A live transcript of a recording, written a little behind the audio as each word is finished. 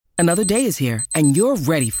Another day is here, and you're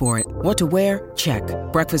ready for it. What to wear? Check.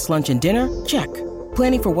 Breakfast, lunch, and dinner? Check.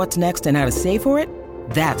 Planning for what's next and how to save for it?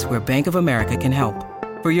 That's where Bank of America can help.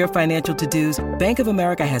 For your financial to-dos, Bank of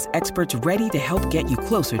America has experts ready to help get you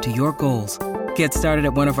closer to your goals. Get started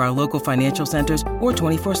at one of our local financial centers or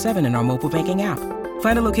 24/7 in our mobile banking app.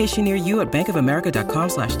 Find a location near you at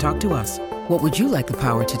bankofamerica.com/talktous. What would you like the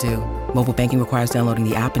power to do? Mobile banking requires downloading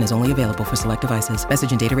the app and is only available for select devices.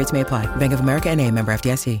 Message and data rates may apply. Bank of America N.A., member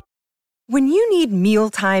FDIC. When you need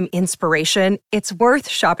mealtime inspiration, it's worth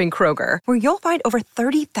shopping Kroger, where you'll find over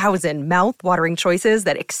 30,000 mouth-watering choices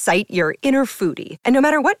that excite your inner foodie. And no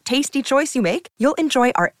matter what tasty choice you make, you'll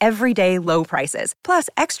enjoy our everyday low prices, plus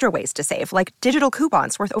extra ways to save, like digital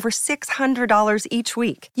coupons worth over $600 each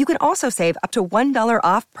week. You can also save up to $1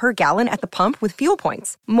 off per gallon at the pump with fuel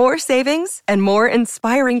points. More savings and more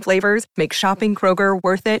inspiring flavors make shopping Kroger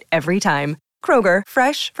worth it every time. Kroger,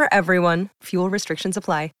 fresh for everyone. Fuel restrictions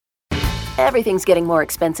apply. Everything's getting more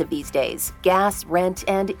expensive these days. Gas, rent,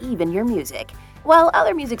 and even your music. While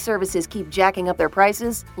other music services keep jacking up their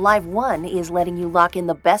prices, Live One is letting you lock in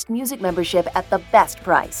the best music membership at the best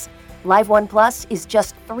price. Live One Plus is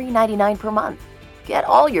just $3.99 per month. Get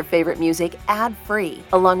all your favorite music ad-free,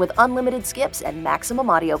 along with unlimited skips and maximum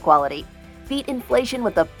audio quality. Beat inflation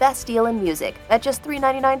with the best deal in music at just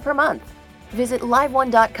 $3.99 per month. Visit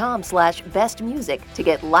liveone.com/bestmusic to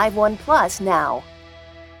get Live One Plus now.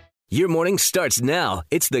 Your morning starts now.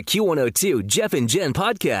 It's the Q102 Jeff and Jen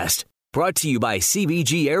podcast, brought to you by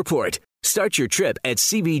CBG Airport. Start your trip at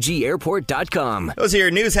CBGAirport.com. Those are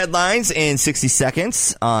your news headlines in 60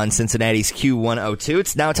 seconds on Cincinnati's Q102.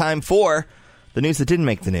 It's now time for the news that didn't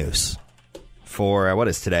make the news. For, what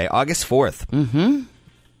is today? August 4th,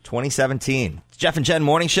 2017. It's Jeff and Jen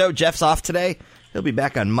Morning Show. Jeff's off today. He'll be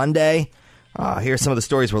back on Monday. Here's some of the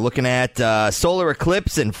stories we're looking at. Solar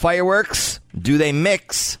eclipse and fireworks. Do they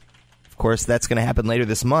mix? Of course, that's going to happen later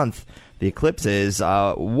this month. The eclipse is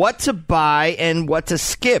what to buy and what to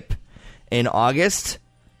skip in August.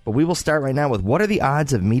 But we will start right now with what are the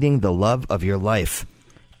odds of meeting the love of your life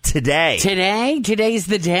today? Today's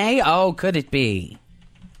the day? Oh, could it be?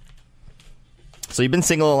 So you've been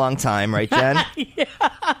single a long time, right, Jen? Yeah,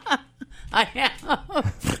 I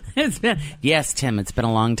have. Yes, Tim, it's been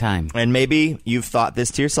a long time. And maybe you've thought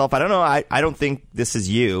this to yourself. I don't know. I don't think this is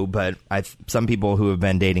you, but some people who have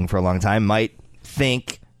been dating for a long time might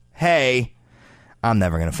think, hey, I'm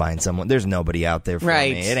never going to find someone. There's nobody out there for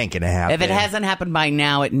me. It ain't going to happen. If it hasn't happened by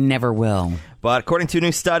now, it never will. But according to a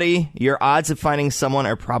new study, your odds of finding someone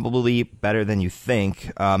are probably better than you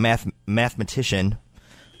think. Mathematician,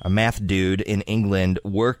 a math dude in England,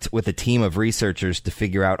 worked with a team of researchers to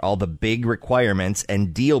figure out all the big requirements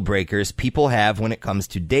and deal breakers people have when it comes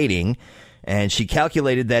to dating. And she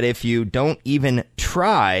calculated that if you don't even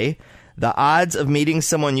try, the odds of meeting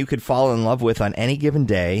someone you could fall in love with on any given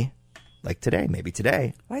day, like today, maybe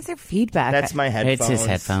today. Why is there feedback? That's my headphones. It's his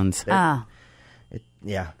headphones.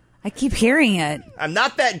 Yeah. I keep hearing it. I'm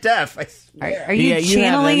not that deaf, I swear. Are you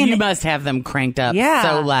channeling you must have them cranked up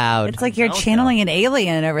so loud. It's like you're channeling an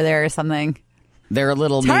alien over there or something. They're a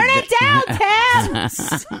little... Turn it down, Tim!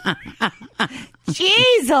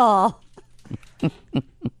 Jeez.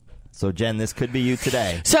 So, Jen, this could be you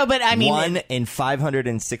today. So, but I mean... 1 in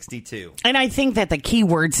 562. And I think that the key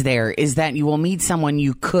words there is that you will meet someone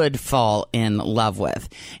you could fall in love with.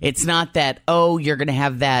 It's not that, you're going to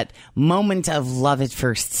have that moment of love at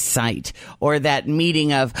first sight or that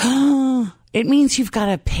meeting of, it means you've got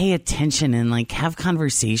to pay attention and like have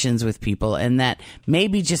conversations with people, and that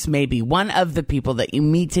maybe, just maybe, one of the people that you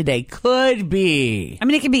meet today could be. I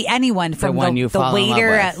mean, it could be anyone from the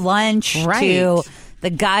waiter at lunch to the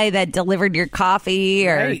guy that delivered your coffee,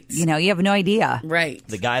 or, you have no idea. Right.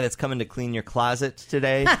 The guy that's coming to clean your closet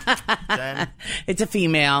today. Jen? It's a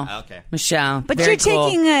female. Okay. Michelle. But you're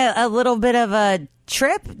taking a little bit of a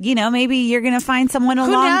trip. Maybe you're going to find someone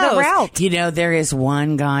along the route. There is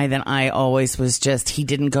one guy that I always was he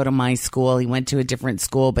didn't go to my school. He went to a different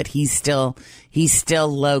school, but he's still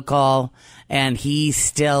local. And he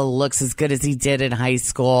still looks as good as he did in high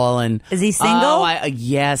school. And is he single?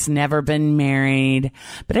 Yes, never been married.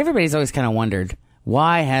 But everybody's always kind of wondered,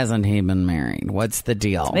 why hasn't he been married? What's the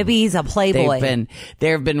deal? Maybe he's a playboy.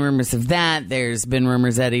 There have been rumors of that. There's been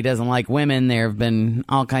rumors that he doesn't like women. There have been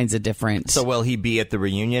all kinds of different. So will he be at the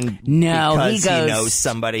reunion? No, because he knows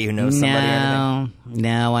somebody who knows somebody.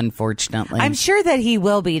 No, unfortunately. I'm sure that he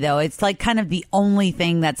will be, though. It's like kind of the only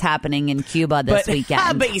thing that's happening in Cuba this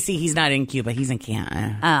weekend. But you see, he's not in Cuba. He's in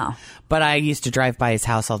Canada. Oh. But I used to drive by his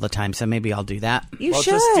house all the time, so maybe I'll do that. You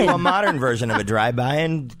should. Just do a modern version of a drive-by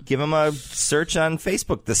and give him a search on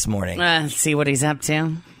Facebook this morning. See what he's up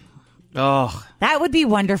to. Oh, that would be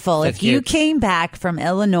wonderful if you came back from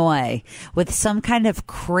Illinois with some kind of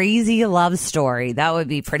crazy love story. That would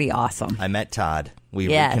be pretty awesome. I met Todd. We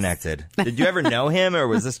reconnected. Did you ever know him, or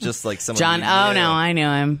was this just like someone? John? Oh no, I knew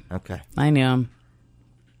him. Okay, I knew him.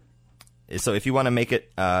 So if you want to make it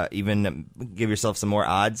even, give yourself some more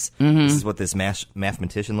odds. This is what this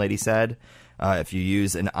mathematician lady said. If you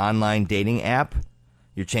use an online dating app,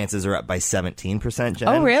 your chances are up by 17%, Jen.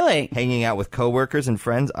 Oh, really? Hanging out with coworkers and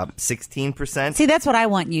friends, up 16%. See, that's what I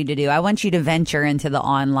want you to do. I want you to venture into the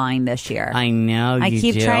online this year. I know you I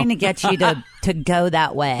keep do. trying to get you to go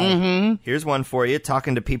that way. Mm-hmm. Here's one for you.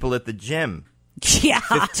 Talking to people at the gym. Yeah.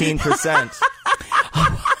 15%.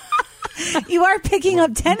 You are picking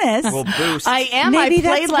up tennis. Will boost. I am. Maybe I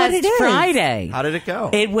played last Friday. How did it go?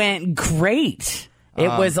 It went great. It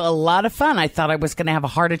was a lot of fun. I thought I was going to have a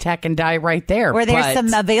heart attack and die right there. Were there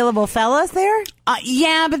some available fellas there?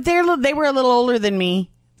 Yeah, but they were a little older than me.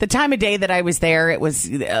 The time of day that I was there, it was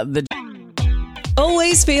the...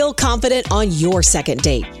 Always feel confident on your second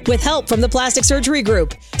date. With help from the Plastic Surgery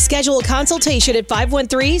Group. Schedule a consultation at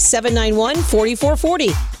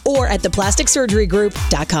 513-791-4440 or at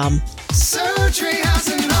theplasticsurgerygroup.com. Surgery has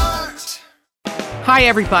an art. Hi,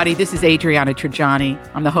 everybody. This is Adriana Trajani.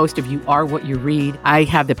 I'm the host of You Are What You Read. I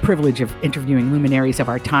have the privilege of interviewing luminaries of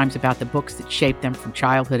our times about the books that shaped them from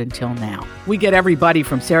childhood until now. We get everybody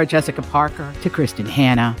from Sarah Jessica Parker to Kristen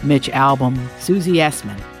Hanna, Mitch Albom, Susie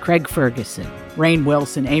Essman, Craig Ferguson, Rainn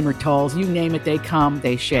Wilson, Amor Tolls, you name it, they come,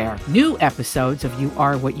 they share. New episodes of You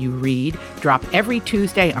Are What You Read drop every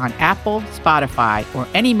Tuesday on Apple, Spotify, or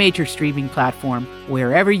any major streaming platform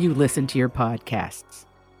wherever you listen to your podcasts.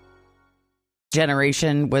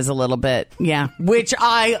 Generation was a little bit, which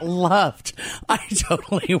I loved. I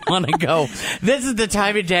totally want to go. This is the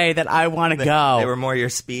time of day that I want to go. They were more your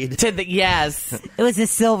speed. Yes. It was a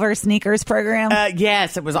silver sneakers program.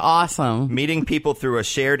 Yes, it was awesome. Meeting people through a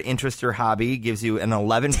shared interest or hobby gives you an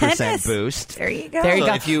 11% boost. There you go. There you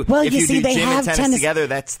go. If you, well, if you see, do they gym have and tennis together,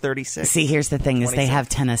 that's 36. See, here's the thing: 26. is they have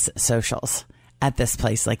tennis socials at this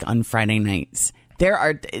place, like on Friday nights. There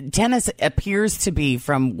are tennis appears to be,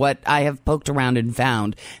 from what I have poked around and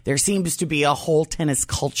found, there seems to be a whole tennis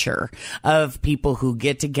culture of people who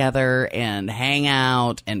get together and hang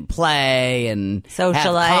out and play and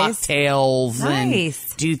socialize, have cocktails,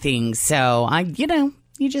 nice. And do things. So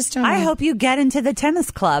you just don't. I hope you get into the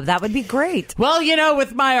tennis club. That would be great. Well,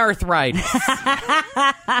 with my arthritis.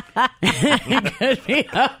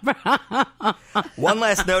 One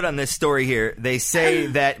last note on this story here. They say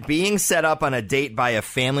that being set up on a date by a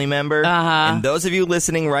family member, and those of you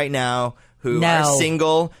listening right now who are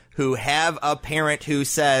single, who have a parent who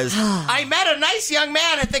says, I met a nice young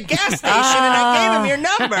man at the gas station and I gave him your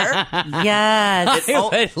number. Yes.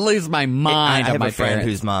 I would lose my mind. I have a friend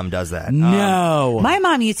whose mom does that. No. My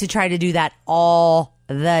mom used to try to do that all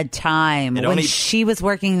the time when she was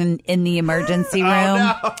working in the emergency room.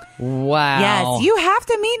 Oh, no. Wow. Yes, you have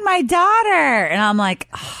to meet my daughter. And I'm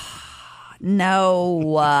like,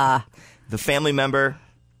 no. The family member,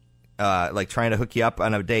 trying to hook you up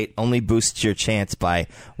on a date, only boosts your chance by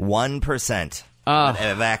 1%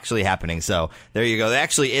 of actually happening. So there you go. There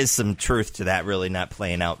actually is some truth to that really not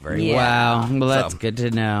playing out very well. Wow. Well, that's good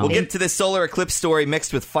to know. We'll get to this solar eclipse story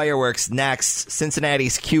mixed with fireworks next.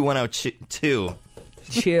 Cincinnati's Q102.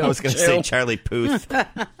 I was going to say Charlie Puth.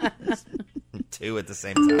 Two at the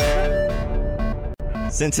same time.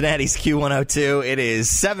 Cincinnati's Q102. It is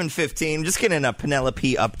 7:15. Just getting a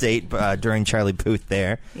Penelope update during Charlie Puth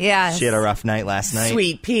there. Yeah. She had a rough night last night.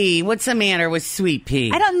 Sweet Pea. What's the matter with Sweet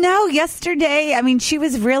Pea? I don't know. Yesterday, she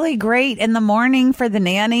was really great in the morning for the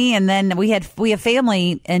nanny, and then we have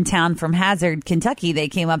family in town from Hazard, Kentucky. They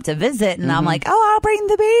came up to visit, and I'm like, I'll bring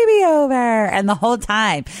the baby over. And the whole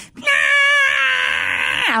time,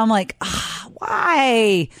 I'm like,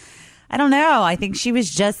 why? I don't know. I think she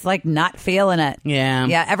was just not feeling it. Yeah.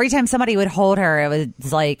 Yeah. Every time somebody would hold her, it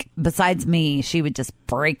was like, besides me, she would just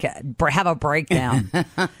have a breakdown.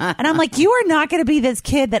 And I'm like, you are not going to be this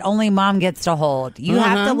kid that only mom gets to hold. You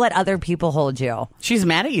have to let other people hold you. She's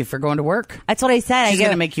mad at you for going to work. That's what I said. She's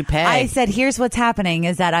going to make you pay. I said, here's what's happening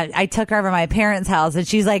is that I took her over to my parents' house and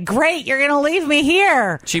she's like, great, you're going to leave me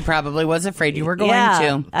here. She probably was afraid you were going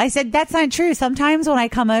to. I said, that's not true. Sometimes when I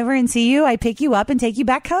come over and see you, I pick you up and take you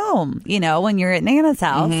back home. When you're at Nana's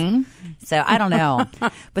house. So I don't know.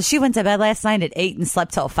 But she went to bed last night at 8 and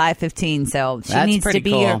slept till 5:15. So she needs to be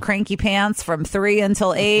your cranky pants from 3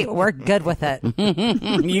 until 8. We're good with it.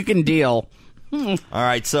 You can deal. All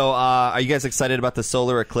right. So are you guys excited about the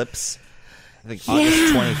solar eclipse? I think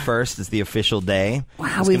August 21st is the official day.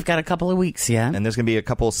 Wow, we've got a couple of weeks yet. And there's going to be a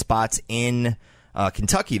couple of spots in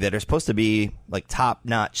Kentucky that are supposed to be like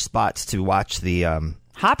top-notch spots to watch the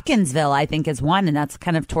Hopkinsville, I think, is one, and that's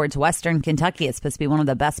kind of towards western Kentucky. It's supposed to be one of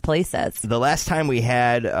the best places. The last time we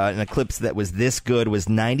had an eclipse that was this good was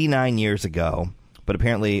 99 years ago, but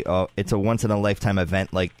apparently it's a once-in-a-lifetime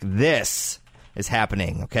event like this is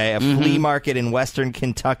happening, okay? A flea market in western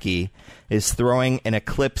Kentucky is throwing an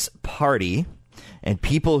eclipse party, and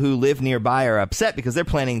people who live nearby are upset because they're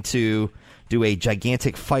planning to do a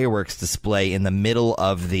gigantic fireworks display in the middle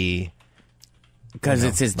of the... Because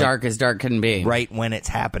it's as dark as dark can be. Right when it's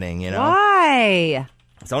happening, you know? Why?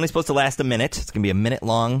 It's only supposed to last a minute. It's going to be a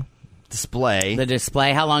minute-long display. The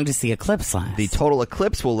display, how long does the eclipse last? The total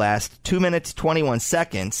eclipse will last 2 minutes, 21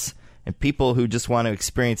 seconds. And people who just want to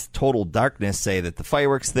experience total darkness say that the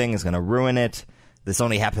fireworks thing is going to ruin it. This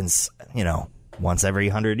only happens, once every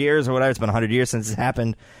 100 years or whatever. It's been 100 years since it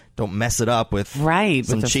happened. Don't mess it up with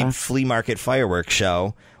some cheap flea market fireworks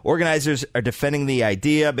show. Organizers are defending the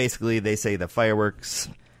idea. Basically, they say the fireworks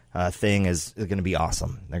thing is going to be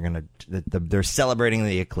awesome. They're celebrating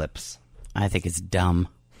the eclipse. I think it's dumb.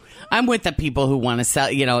 I'm with the people who want to sell.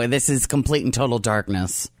 This is complete and total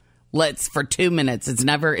darkness. For 2 minutes. It's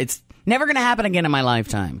never going to happen again in my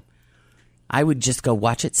lifetime. I would just go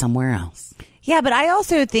watch it somewhere else. Yeah, but I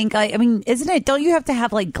also think, isn't it, don't you have to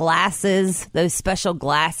have like glasses, those special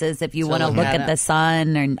glasses if you want to look at the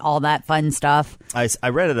sun and all that fun stuff? I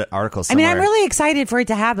read an article somewhere. I'm really excited for it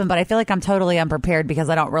to happen, but I feel like I'm totally unprepared because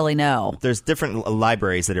I don't really know. There's different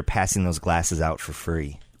libraries that are passing those glasses out for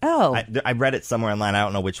free. Oh. I read it somewhere online. I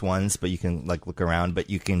don't know which ones, but you can look around.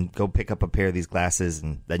 But you can go pick up a pair of these glasses,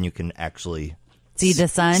 and then you can actually... see the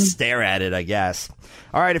sun? Stare at it, I guess.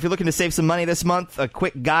 All right, if you're looking to save some money this month, a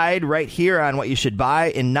quick guide right here on what you should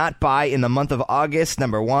buy and not buy in the month of August.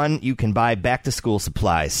 Number one, you can buy back-to-school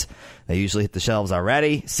supplies. They usually hit the shelves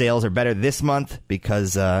already. Sales are better this month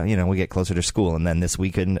because, we get closer to school. And then this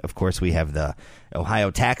weekend, of course, we have the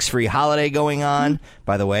Ohio tax-free holiday going on.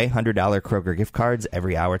 By the way, $100 Kroger gift cards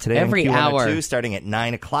every hour today. Every hour. Starting at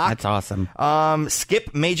 9 o'clock. That's awesome.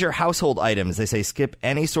 Skip major household items. They say skip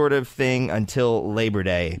any sort of thing until Labor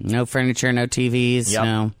Day. No furniture, no TVs, yep.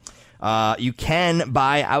 No. You can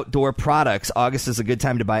buy outdoor products. August is a good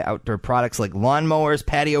time to buy outdoor products like lawnmowers,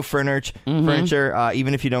 patio furniture.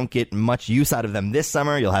 Even if you don't get much use out of them this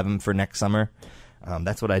summer, you'll have them for next summer.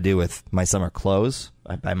 That's what I do with my summer clothes.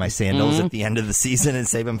 I buy my sandals at the end of the season and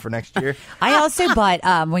save them for next year. I also bought,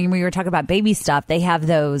 when we were talking about baby stuff, they have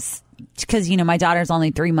those, because, my daughter's only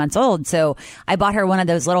 3 months old. So I bought her one of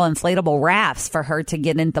those little inflatable rafts for her to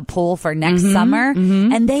get in the pool for next summer.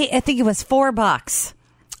 And I think it was $4.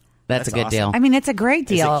 That's a good deal. It's a great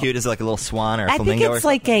deal. Is it cute? Is it like a little swan or a I flamingo? think it's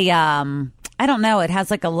like a, I don't know. It has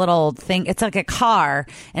like a little thing. It's like a car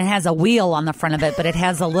and it has a wheel on the front of it, but it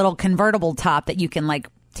has a little convertible top that you can like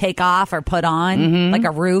take off or put on, like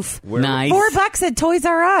a roof. Nice. $4 at Toys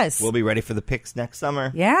R Us. We'll be ready for the picks next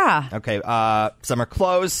summer. Yeah. Okay. Summer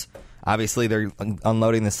clothes. Obviously, they're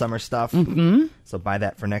unloading the summer stuff. So buy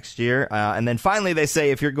that for next year. And then finally, they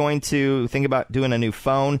say if you're going to think about doing a new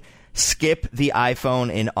phone, skip the iPhone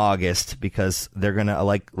in August because they're going to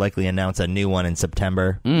likely announce a new one in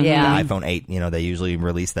September. Yeah. The iPhone 8, they usually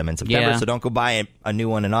release them in September. Yeah. So don't go buy a new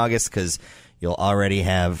one in August because you'll already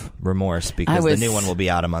have remorse because the new one will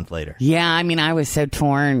be out a month later. Yeah, I was so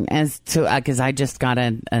torn as to because I just got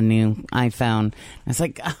a new iPhone. I was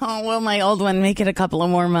like, oh, will my old one make it a couple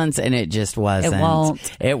of more months? And it just wasn't. It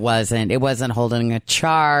won't. It wasn't. It wasn't holding a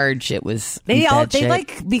charge. It was. They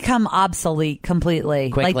become obsolete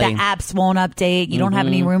completely. Quickly. Like the apps won't update. You don't have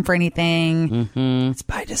any room for anything. It's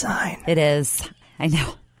by design. It is. I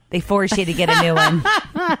know. They force you to get a new one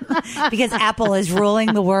because Apple is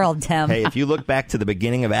ruling the world, Tim. Hey, if you look back to the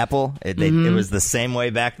beginning of Apple, it was the same way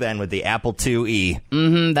back then with the Apple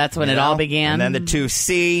IIe. That's when it all began. And then the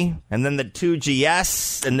 2C, and then the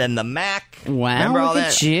 2GS, and then the Mac. Wow, remember all look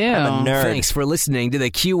that? at you. I'm a nerd. Thanks for listening to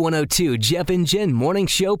the Q102 Jeff and Jen Morning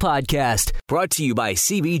Show podcast. Brought to you by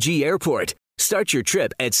CBG Airport. Start your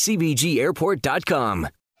trip at CBGAirport.com.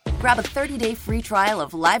 Grab a 30-day free trial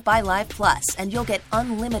of Live by Live Plus, and you'll get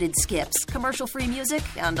unlimited skips, commercial-free music,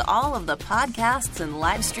 and all of the podcasts and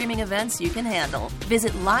live streaming events you can handle.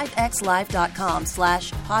 Visit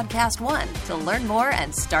livexlive.com/podcast1 to learn more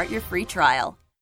and start your free trial.